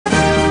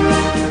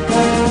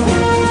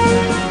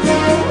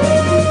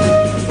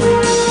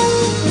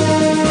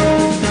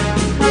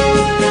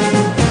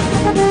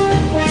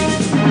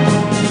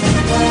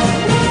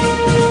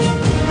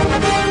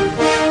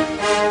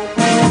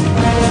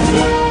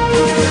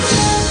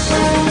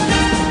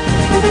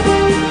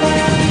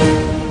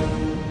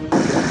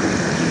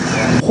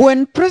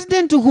When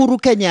President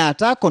Uhuru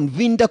Kenyatta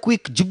convened a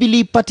quick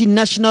Jubilee Party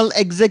National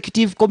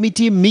Executive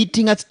Committee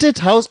meeting at State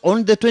House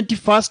on the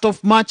 21st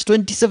of March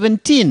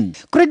 2017,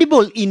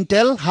 credible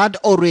intel had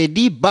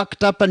already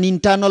backed up an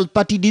internal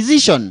party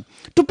decision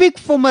to pick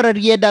former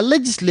Rieda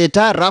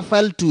legislator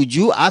Raphael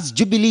Tuju as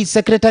Jubilee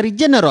Secretary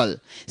General,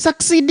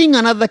 succeeding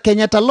another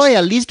Kenyatta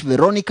loyalist,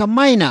 Veronica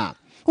Maina,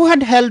 who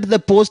had held the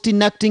post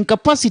in acting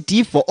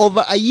capacity for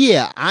over a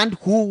year and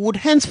who would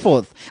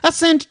henceforth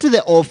ascend to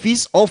the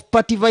office of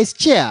party vice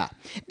chair,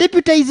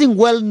 deputizing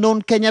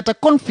well-known Kenyatta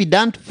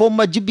confidant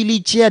former Jubilee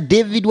chair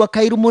David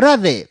Wakairu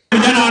Murathe.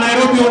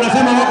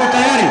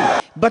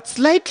 But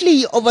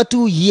slightly over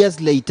 2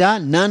 years later,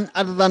 none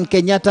other than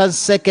Kenyatta's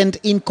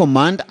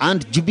second-in-command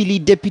and Jubilee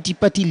Deputy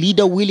Party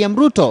Leader William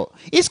Ruto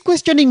is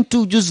questioning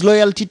Tuju's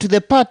loyalty to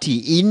the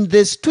party in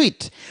this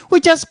tweet,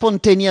 which has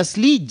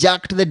spontaneously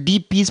jacked the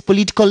DP's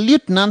political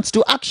lieutenants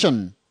to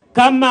action.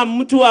 Kama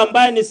mtu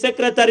ambaye ni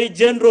Secretary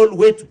General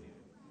wetu,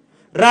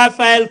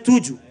 Raphael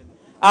Tuju,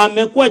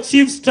 amekuwa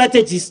chief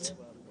strategist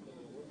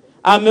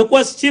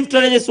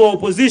wa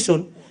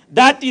opposition,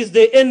 that is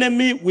the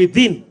enemy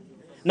within.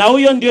 Na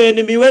huyo ndio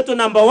enemy wetu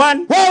number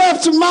 1. Wewe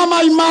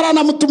simama imara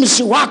na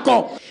mtumishi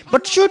wako.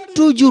 But should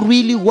Tuju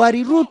really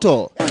worry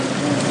Ruto?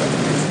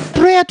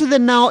 Prior to the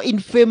now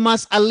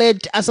infamous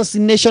alleged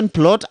assassination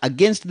plot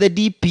against the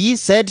DP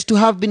said to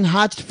have been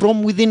hatched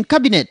from within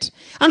cabinet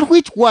and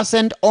which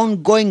worsened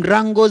ongoing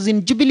wrangles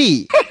in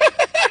Jubilee,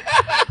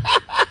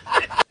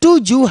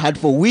 Tuju had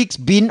for weeks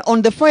been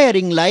on the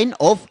firing line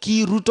of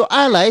key Ruto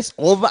allies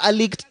over a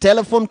leaked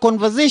telephone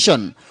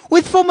conversation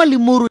with former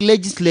Limuru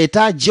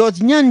legislator George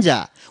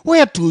Nyanja,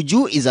 where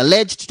Tuju is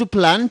alleged to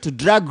plan to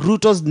drag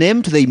Ruto's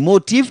name to the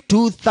emotive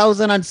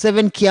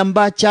 2007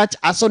 Kiambaa Church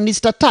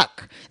arsonist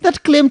attack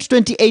that claimed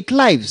 28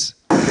 lives.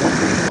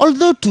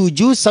 Although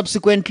Tuju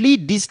subsequently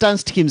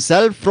distanced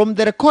himself from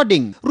the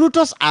recording,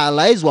 Ruto's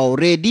allies were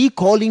already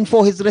calling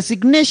for his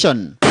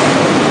resignation.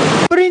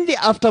 But in the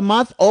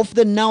aftermath of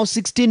the now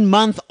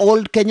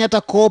 16-month-old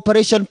Kenyatta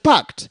Cooperation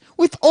Pact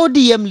with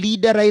ODM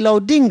leader Raila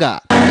Odinga,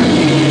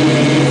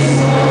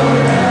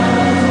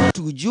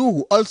 Tuju,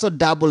 who also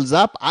doubles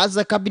up as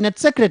a cabinet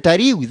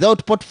secretary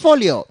without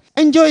portfolio,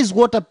 enjoys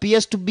what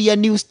appears to be a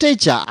new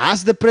stature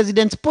as the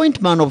president's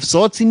point man of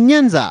sorts in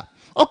Nyanza,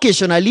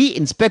 occasionally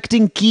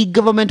inspecting key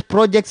government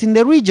projects in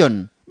the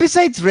region,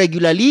 besides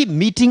regularly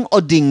meeting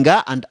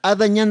Odinga and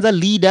other Nyanza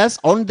leaders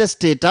on the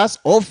status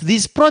of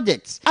these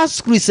projects,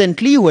 as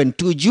recently when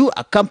Tuju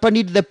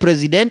accompanied the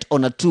president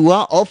on a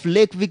tour of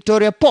Lake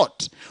Victoria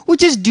Port,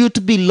 which is due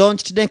to be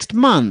launched next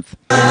month.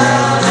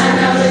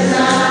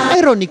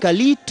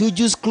 Ironically,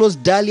 Tuju's close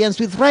dalliance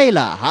with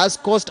Raila has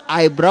caused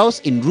eyebrows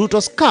in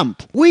Ruto's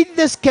camp, with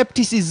the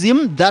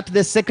skepticism that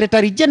the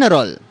Secretary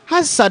General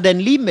has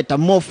suddenly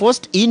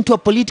metamorphosed into a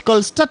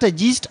political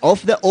strategist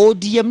of the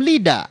ODM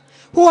leader,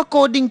 who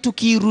according to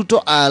key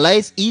Ruto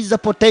allies is a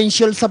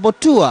potential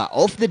saboteur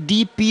of the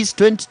DP's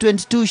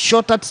 2022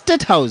 shot at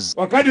State House.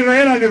 Wakati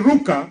Raila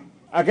aliruka,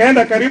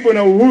 akaenda karibu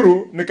na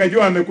Uhuru,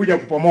 nikajua amekuja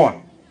kupomoa.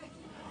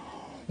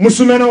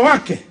 Msumeno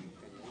wake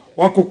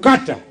wa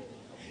kukata,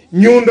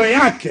 nyundo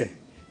yake,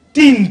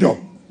 tindo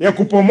ya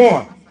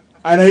kupomoa,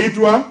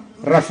 anaitwa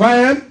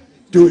Raphael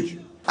Tuju.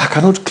 I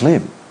cannot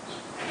claim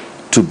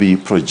to be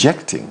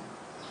projecting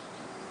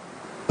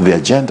the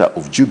agenda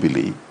of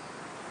Jubilee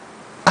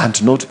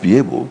and not be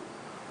able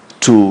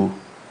to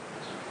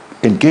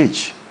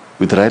engage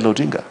with Raila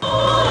Odinga.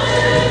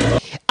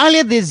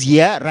 Earlier this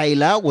year,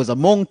 Raila was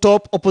among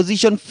top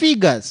opposition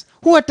figures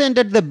who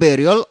attended the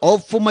burial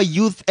of former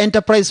Youth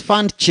Enterprise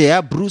Fund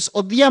chair Bruce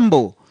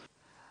Odhiambo,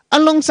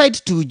 alongside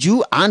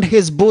Tuju and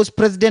his boss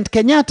President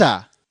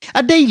Kenyatta.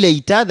 A day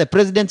later, the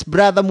president's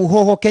brother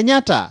Muhoho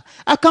Kenyatta,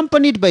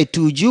 accompanied by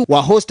Tuju,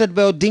 were hosted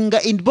by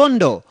Odinga in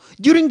Bondo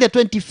during the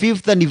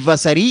 25th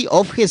anniversary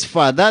of his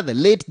father, the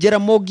late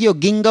Jaramogi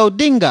Oginga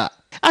Odinga,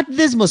 at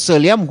this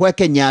mausoleum where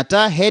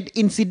Kenyatta had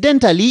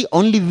incidentally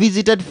only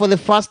visited for the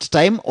first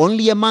time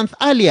only a month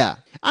earlier,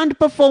 and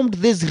performed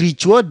this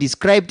ritual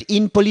described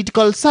in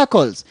political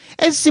circles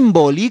as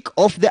symbolic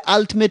of the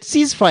ultimate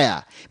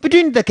ceasefire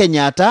between the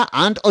Kenyatta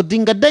and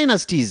Odinga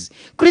dynasties,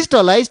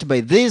 crystallized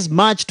by this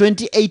March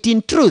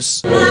 2018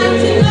 truce.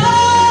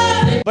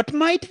 But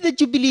might the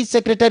Jubilee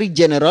Secretary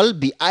General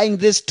be eyeing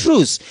this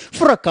truce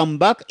for a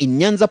comeback in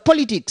Nyanza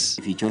politics?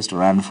 If he chose to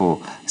run for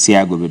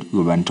Siaya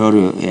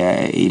gubernatorial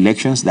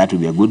elections, that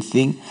would be a good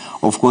thing.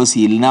 Of course,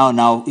 he'll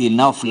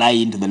now fly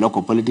into the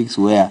local politics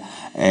where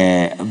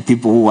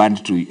people who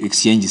want to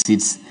exchange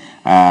seats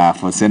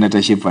for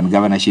senatorship and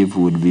governorship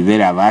would be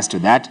very averse to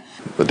that.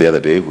 But the other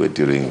day,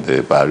 during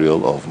the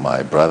burial of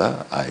my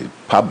brother, I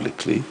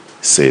publicly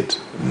said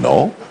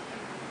no.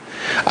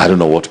 I don't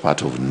know what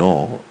part of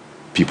no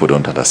people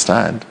don't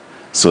understand,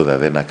 so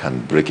that then I can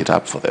break it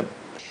up for them.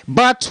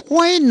 But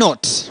why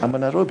not? I'm a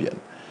Nairobian,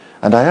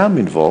 and I am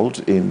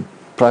involved in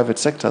private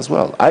sector as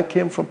well. I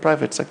came from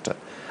private sector.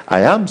 I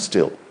am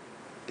still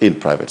in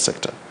private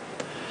sector.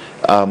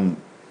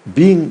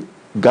 Being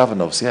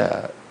governor of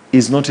Siaya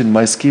is not in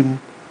my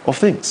scheme of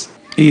things.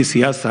 Hii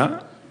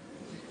siasa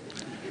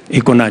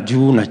iko na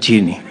juu na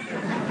chini,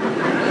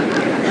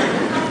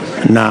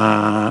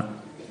 na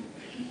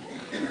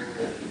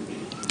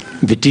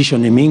vitisho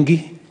ni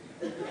mingi,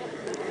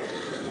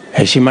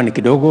 heshima ni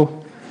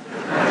kidogo,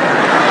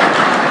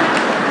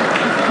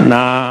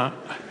 na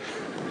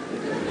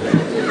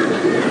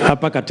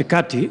hapa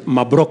katikati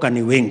mabroka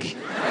ni wengi.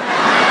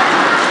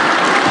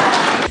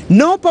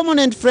 No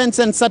permanent friends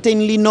and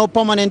certainly no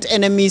permanent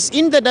enemies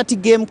in the dirty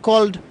game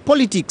called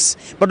politics.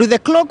 But with the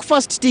clock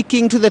fast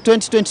ticking to the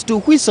 2022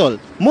 whistle,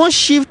 more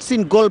shifts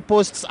in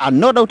goalposts are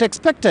no doubt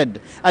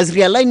expected as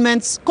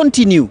realignments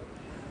continue.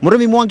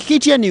 Murumi Mwangi,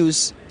 KTN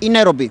News in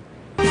Nairobi.